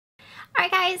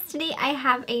guys, today I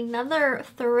have another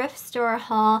thrift store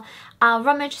haul,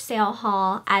 rummage sale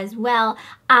haul as well.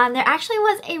 There actually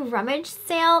was a rummage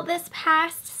sale this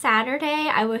past Saturday.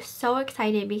 I was so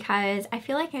excited because I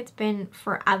feel like it's been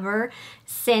forever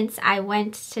since I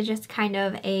went to just kind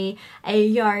of a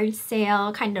yard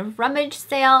sale, kind of rummage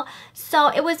sale. So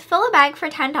it was fill a bag for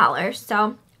 $10.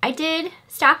 So I did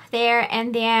stop there,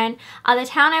 and then the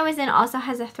town I was in also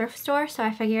has a thrift store, so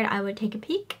I figured I would take a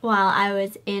peek while I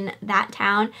was in that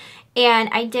town, and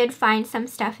I did find some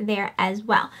stuff there as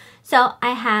well. So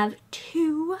I have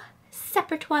two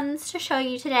separate ones to show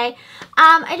you today.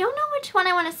 I don't know which one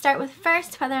I want to start with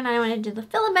first, whether or not I want to do the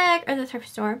fill-a-bag or the thrift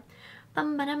store. Let's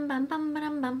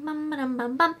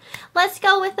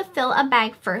go with the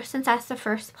fill-a-bag first, since that's the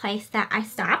first place that I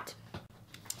stopped.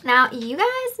 Now, you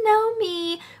guys know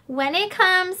me. When it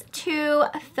comes to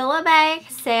fill-a-bag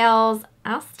sales,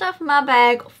 I'll stuff my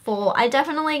bag full. I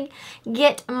definitely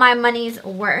get my money's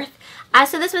worth.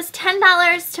 So this was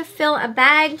 $10 to fill a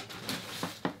bag.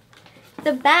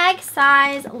 The bag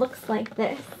size looks like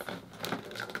this.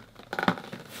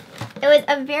 It was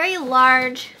a very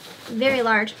large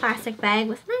plastic bag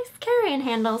with nice carrying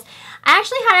handles. I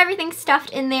actually had everything stuffed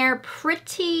in there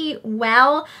pretty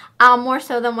well, more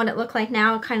so than what it looked like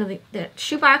now. Kind of the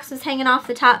shoebox was hanging off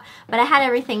the top, but I had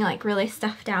everything like really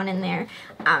stuffed down in there.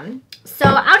 So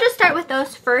I'll just start with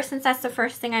those first, since that's the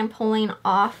first thing I'm pulling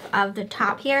off of the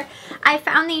top here. I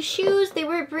found these shoes. They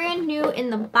were brand new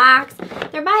in the box.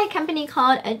 They're by a company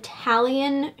called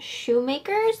Italian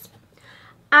Shoemakers.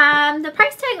 The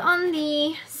price tag on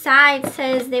the side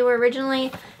says they were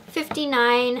originally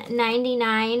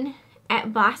 $59.99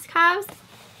 at Boscov's.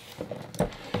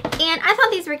 And I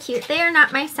thought these were cute. They are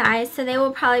not my size, so they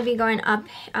will probably be going up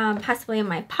possibly in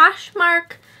my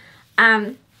Poshmark.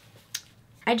 I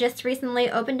just recently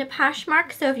opened a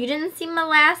Poshmark, so if you didn't see my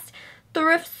last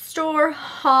thrift store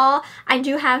haul, I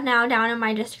do have now down in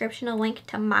my description a link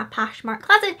to my Poshmark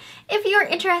closet if you're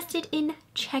interested in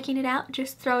checking it out.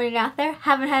 Just throwing it out there.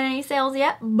 Haven't had any sales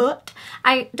yet, but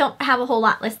I don't have a whole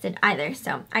lot listed either,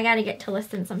 so I gotta get to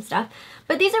listing some stuff.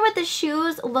 But these are what the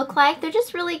shoes look like. They're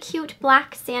just really cute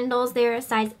black sandals. They're a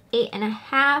size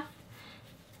 8.5,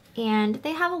 and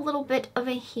they have a little bit of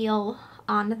a heel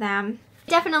on them.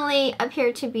 Definitely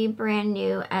appear to be brand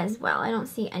new as well. I don't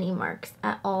see any marks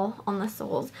at all on the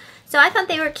soles. So I thought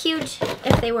they were cute.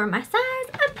 If they were my size,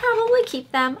 I'd probably keep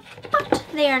them, but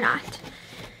they are not.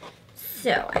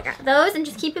 So I got those, and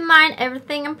just keep in mind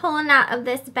everything I'm pulling out of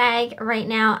this bag right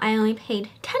now, I only paid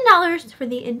 $10 for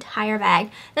the entire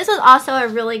bag. This was also a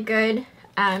really good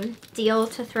deal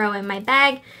to throw in my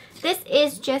bag. This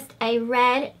is just a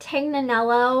red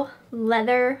Tignanello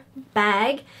leather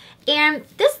bag. And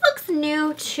this looks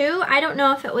new too. I don't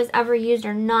know if it was ever used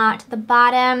or not. The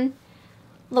bottom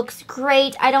looks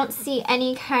great. I don't see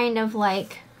any kind of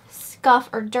like scuff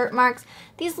or dirt marks.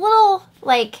 These little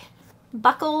like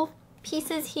buckle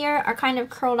pieces here are kind of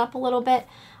curled up a little bit.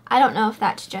 I don't know if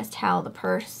that's just how the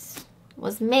purse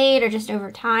was made or just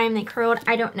over time they curled.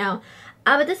 I don't know.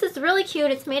 But this is really cute.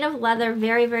 It's made of leather,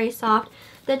 very, very soft.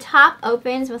 The top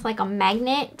opens with like a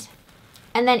magnet,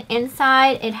 and then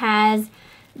inside it has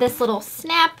this little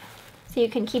snap so you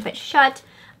can keep it shut,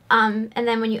 and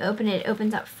then when you open it, it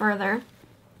opens up further.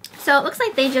 So it looks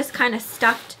like they just kind of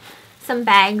stuffed some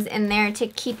bags in there to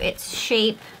keep its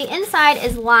shape. The inside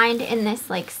is lined in this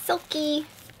like silky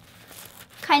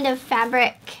kind of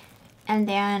fabric, and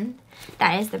then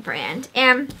that is the brand.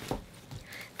 And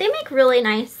they make really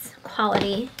nice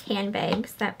quality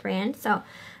handbags, that brand, so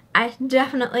I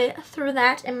definitely threw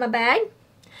that in my bag.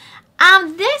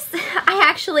 This I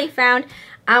actually found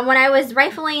when I was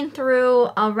rifling through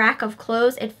a rack of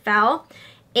clothes. It fell,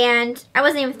 and I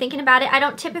wasn't even thinking about it. I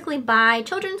don't typically buy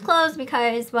children's clothes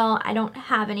because, well, I don't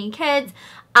have any kids,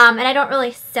 and I don't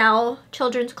really sell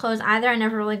children's clothes either. I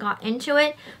never really got into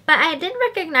it, but I did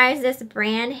recognize this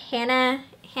brand, Hannah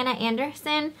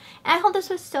Anderson, and I thought this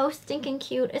was so stinking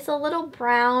cute. It's a little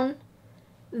brown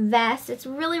vest. It's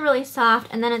really, really soft,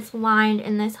 and then it's lined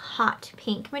in this hot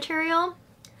pink material.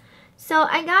 So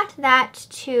I got that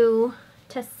to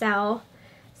sell,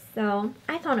 so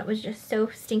I thought it was just so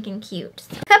stinking cute.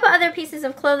 A couple other pieces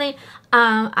of clothing.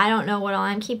 I don't know what all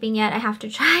I'm keeping yet. I have to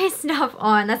try stuff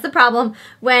on. That's the problem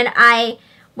when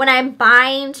I'm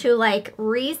buying to like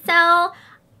resell.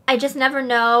 I just never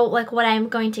know like what I'm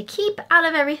going to keep out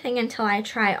of everything until I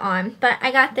try on. But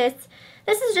I got this.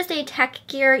 This is just a Tech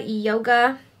Gear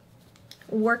yoga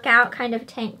workout kind of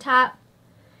tank top.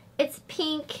 It's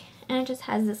pink, and it just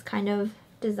has this kind of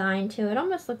design to it.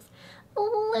 Almost looks a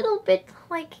little bit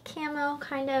like camo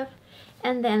kind of,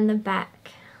 and then the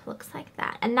back looks like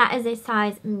that, and that is a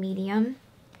size medium.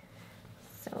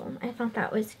 So So I thought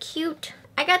that was cute.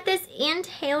 I got this Ann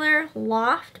Taylor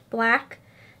Loft black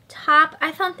top.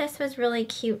 I thought this was really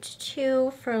cute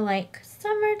too for like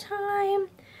summertime.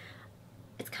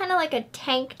 It's kind of like a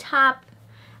tank top.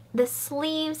 The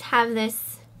sleeves have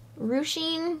this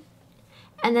ruching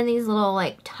and then these little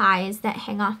like ties that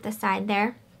hang off the side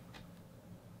there.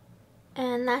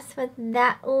 And that's what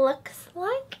that looks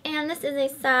like. And this is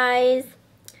a size,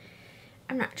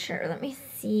 I'm not sure, let me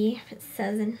see if it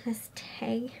says in this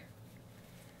tag.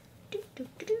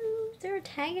 Is there a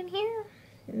tag in here?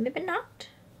 Maybe not.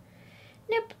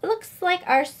 Nope, it looks like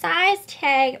our size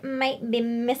tag might be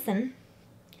missing.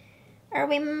 Are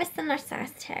we missing our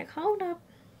size tag? Hold up.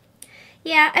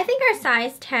 Yeah, I think our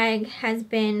size tag has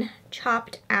been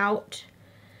chopped out.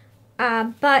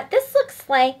 But this looks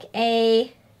like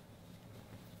a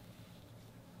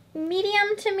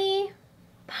medium to me,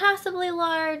 possibly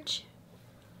large.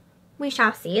 We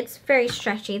shall see. It's very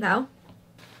stretchy though.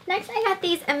 Next I got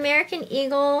these American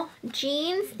Eagle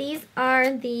jeans. These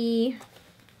are the,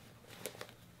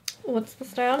 what's the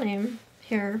style name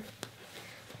here?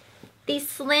 The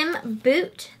slim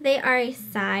boot. They are a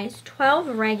size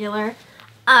 12 regular.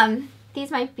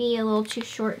 These might be a little too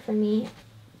short for me.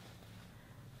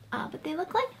 But they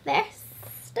look like this.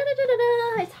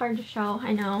 It's hard to show,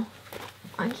 I know,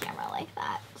 on camera like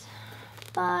that.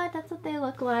 But that's what they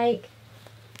look like.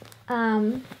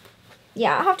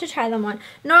 Yeah, I'll have to try them on.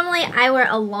 Normally I wear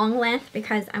a long length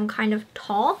because I'm kind of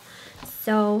tall.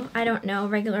 So I don't know,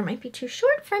 regular might be too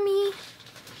short for me.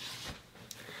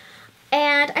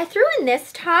 And I threw in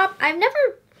this top. I've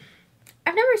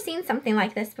never seen something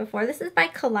like this before. This is by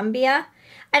Columbia.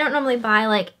 I don't normally buy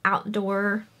like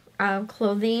outdoor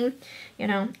clothing. You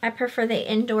know, I prefer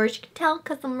the indoors. You can tell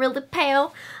because I'm really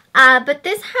pale. But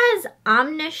this has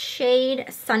Omni Shade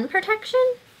sun protection.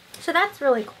 So that's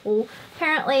really cool.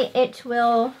 Apparently it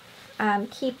will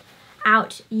keep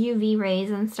out UV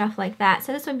rays and stuff like that.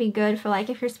 So this would be good for like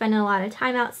if you're spending a lot of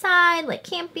time outside, like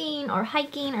camping or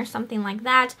hiking or something like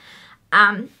that.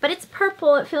 But it's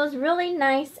purple. It feels really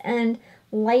nice and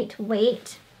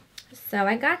lightweight. So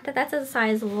I got that. That's a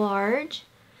size large.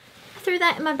 I threw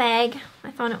that in my bag.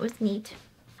 I thought it was neat.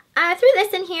 I threw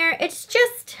this in here. It's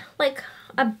just like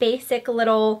a basic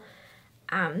little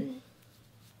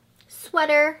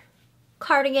sweater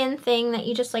cardigan thing that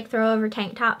you just like throw over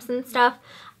tank tops and stuff.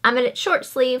 And it's short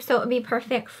sleeve, so it would be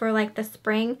perfect for like the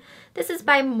spring. This is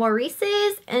by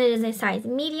Maurice's and it is a size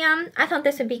medium. I thought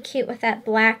this would be cute with that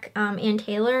black Ann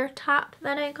Taylor top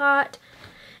that I got,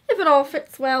 if it all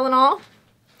fits well and all.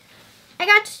 I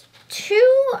got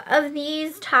two of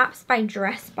these tops by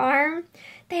Dress Barn.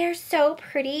 They are so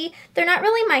pretty. They're not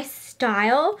really my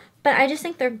style, but I just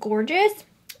think they're gorgeous.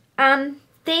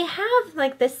 They have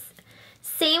like this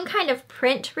same kind of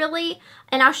print really,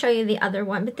 and I'll show you the other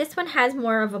one, but this one has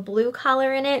more of a blue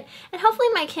color in it, and hopefully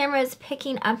my camera is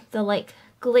picking up the like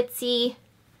glitzy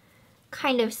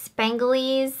kind of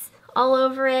spanglies all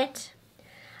over it.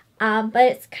 But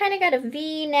it's kind of got a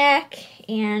V-neck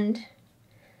and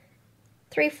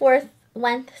 3/4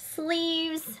 length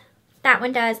sleeves. That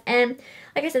one does, and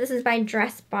like I said, this is by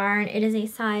Dress Barn. It is a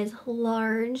size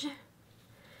large.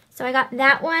 So I got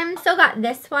that one. Still got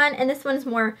this one, and this one's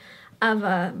more of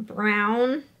a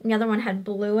brown. The other one had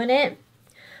blue in it.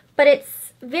 But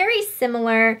it's very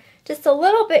similar, just a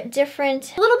little bit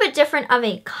different of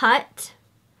a cut.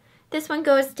 This one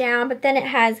goes down, but then it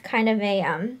has kind of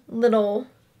a little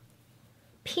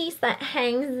piece that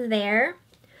hangs there.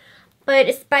 But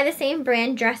it's by the same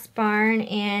brand, Dress Barn,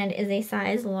 and is a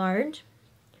size large.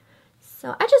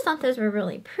 So I just thought those were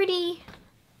really pretty.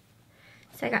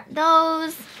 So I got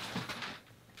those.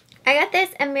 I got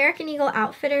this American Eagle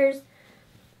Outfitters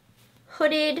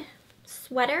hooded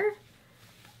sweater.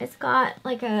 It's got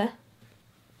like a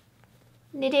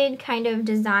knitted kind of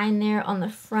design there on the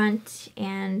front,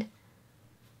 and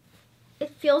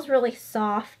it feels really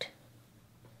soft.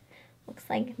 Looks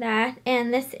like that.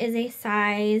 And this is a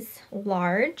size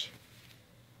large.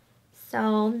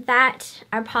 So that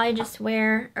I'll probably just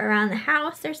wear around the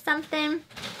house or something.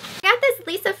 I got this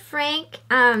Lisa Frank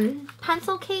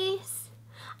pencil case.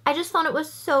 I just thought it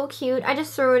was so cute. I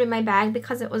just threw it in my bag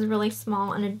because it was really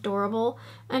small and adorable.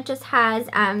 And it just has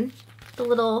the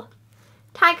little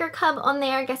tiger cub on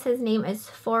there. I guess his name is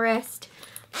Forrest.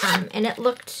 And it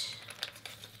looked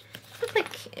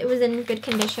like it was in good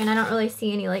condition. I don't really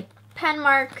see any like pen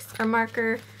marks or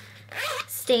marker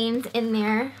stains in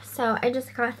there. So I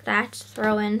just got that to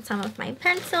throw in some of my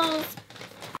pencils.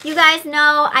 You guys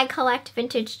know I collect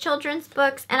vintage children's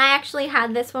books, and I actually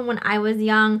had this one when I was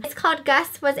young. It's called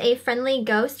Gus Was a Friendly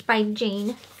Ghost by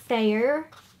Jane Thayer,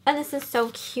 and this is so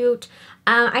cute.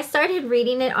 I started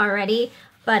reading it already,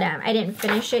 but I didn't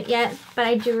finish it yet. But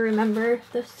I do remember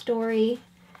the story,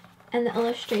 and the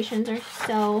illustrations are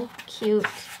so cute.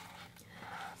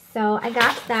 So I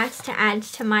got that to add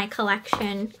to my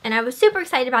collection, and I was super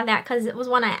excited about that because it was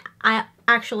one I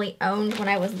actually owned when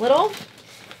I was little.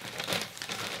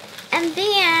 And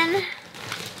then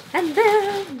the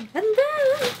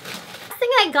thing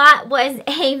I got was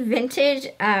a vintage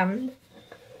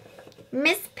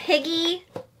Miss Piggy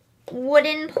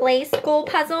wooden play school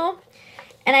puzzle,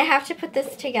 and I have to put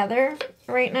this together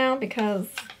right now because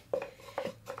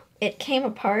it came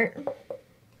apart.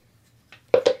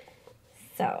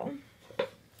 So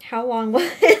how long will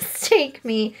this take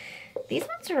me? These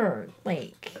ones are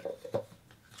like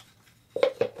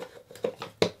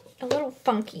a little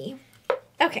funky.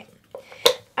 Okay,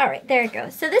 all right, there it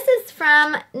goes. So this is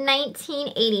from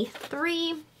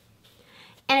 1983.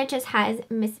 And it just has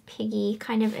Miss Piggy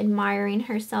kind of admiring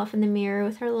herself in the mirror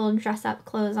with her little dress-up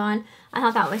clothes on. I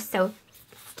thought that was so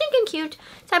stinking cute.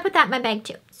 So I put that in my bag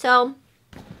too. So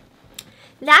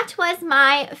that was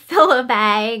my fill-a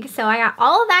bag. So I got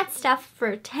all of that stuff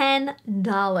for $10.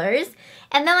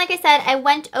 And then, like I said, I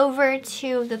went over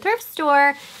to the thrift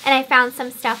store and I found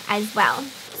some stuff as well.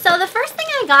 So the first thing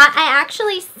I got, I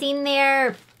actually seen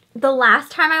there the last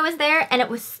time I was there and it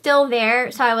was still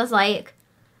there. So I was like,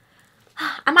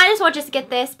 I might as well just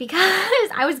get this because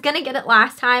I was going to get it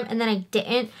last time and then I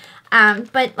didn't.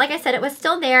 But like I said, it was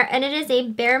still there, and it is a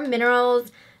Bare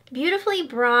Minerals beautifully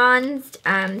bronzed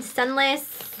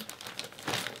sunless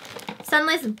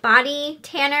body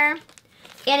tanner.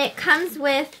 And it comes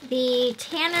with the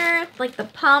tanner, like the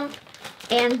pump,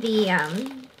 and the,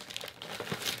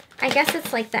 I guess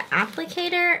it's like the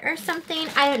applicator or something.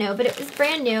 I don't know, but it was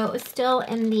brand new. It was still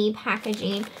in the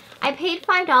packaging. I paid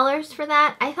 $5 for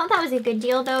that. I thought that was a good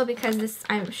deal though, because this,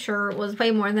 I'm sure, was way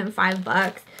more than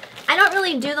 $5. I don't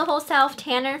really do the whole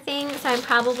self-tanner thing, so I'm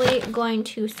probably going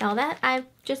to sell that. I've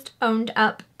just owned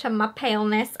up to my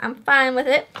paleness. I'm fine with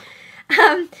it.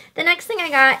 The next thing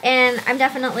I got, and I'm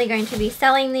definitely going to be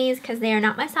selling these because they are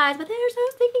not my size, but they are so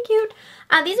stinking cute.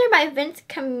 These are by Vince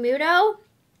Camuto.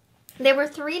 They were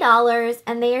 $3,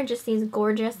 and they are just these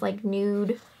gorgeous, like,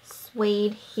 nude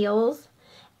suede heels.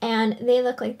 And they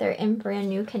look like they're in brand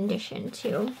new condition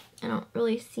too. I don't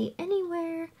really see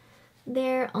anywhere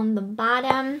there on the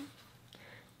bottom.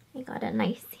 They got a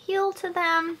nice heel to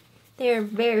them. They're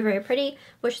very, very pretty.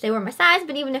 Wish they were my size,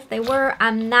 but even if they were,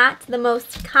 I'm not the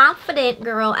most confident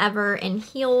girl ever in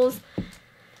heels.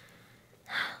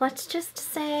 Let's just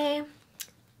say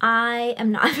I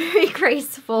am not very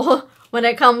graceful when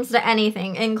it comes to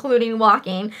anything, including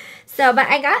walking. So, but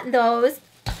I got those.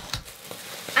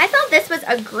 I thought this was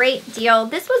a great deal.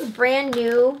 This was brand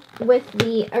new with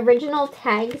the original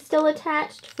tag still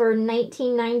attached for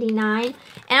 $19.99, and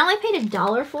I only paid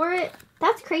 $1 for it.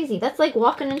 That's crazy. That's like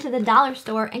walking into the dollar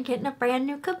store and getting a brand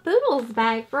new Caboodles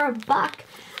bag for $1.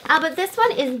 But this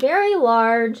one is very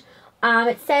large.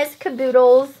 It says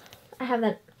Caboodles. I have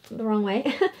that the wrong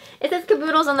way. It says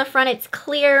Caboodles on the front. It's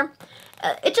clear.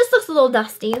 It just looks a little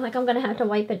dusty. Like I'm going to have to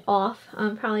wipe it off.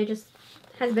 Probably just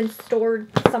has been stored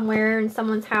somewhere in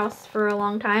someone's house for a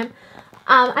long time.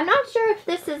 I'm not sure if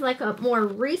this is like a more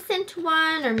recent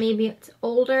one or maybe it's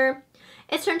older.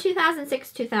 It's from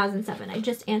 2006, 2007. I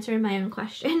just answered my own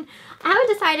question. I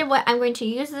haven't decided what I'm going to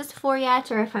use this for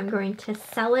yet, or if I'm going to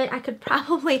sell it. I could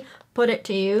probably put it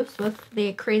to use with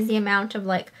the crazy amount of,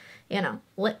 like, you know,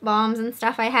 lip balms and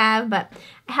stuff I have, but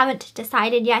I haven't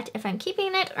decided yet if I'm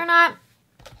keeping it or not.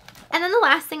 And then the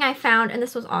last thing I found, and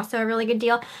this was also a really good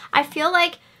deal, I feel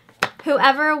like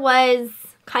whoever was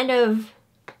kind of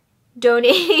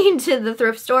donating to the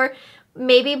thrift store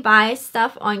maybe buys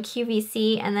stuff on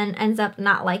QVC and then ends up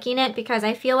not liking it, because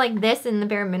I feel like this and the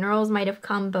Bare Minerals might have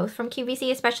come both from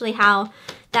QVC, especially how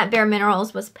that Bare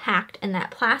Minerals was packed in that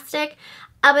plastic.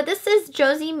 But this is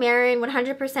Josie Marin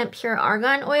 100% pure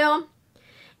argan oil.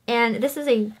 And this is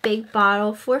a big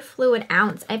bottle, 4 fluid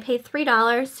ounce. I paid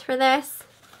 $3 for this.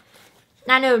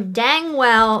 I know dang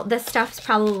well this stuff's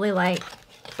probably like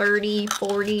 $30,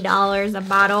 $40 a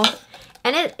bottle.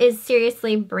 And it is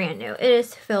seriously brand new. It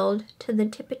is filled to the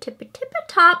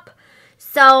tip-a-tip-a-tip-a-top.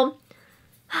 So,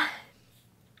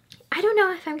 I don't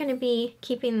know if I'm going to be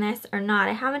keeping this or not.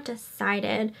 I haven't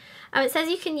decided. It says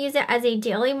you can use it as a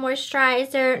daily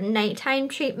moisturizer, nighttime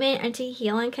treatment, and to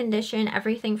heal and condition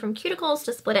everything from cuticles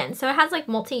to split ends. So it has like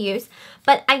multi-use.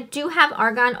 But I do have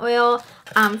argan oil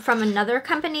from another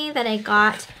company that I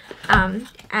got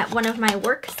at one of my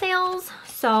work sales.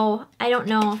 So I don't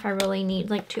know if I really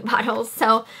need like 2 bottles.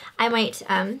 So I might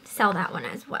sell that one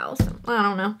as well. So I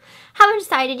don't know. Haven't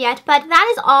decided yet. But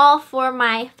that is all for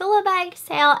my fill-a-bag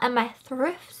sale and my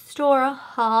thrift store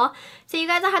haul. So you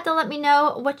guys will have to let me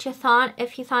know what you thought,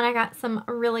 if you thought I got some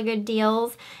really good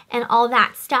deals and all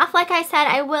that stuff. Like I said,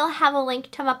 I will have a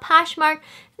link to my Poshmark.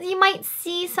 You might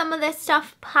see some of this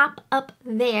stuff pop up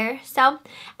there. So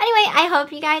anyway, I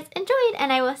hope you guys enjoyed,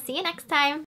 and I will see you next time.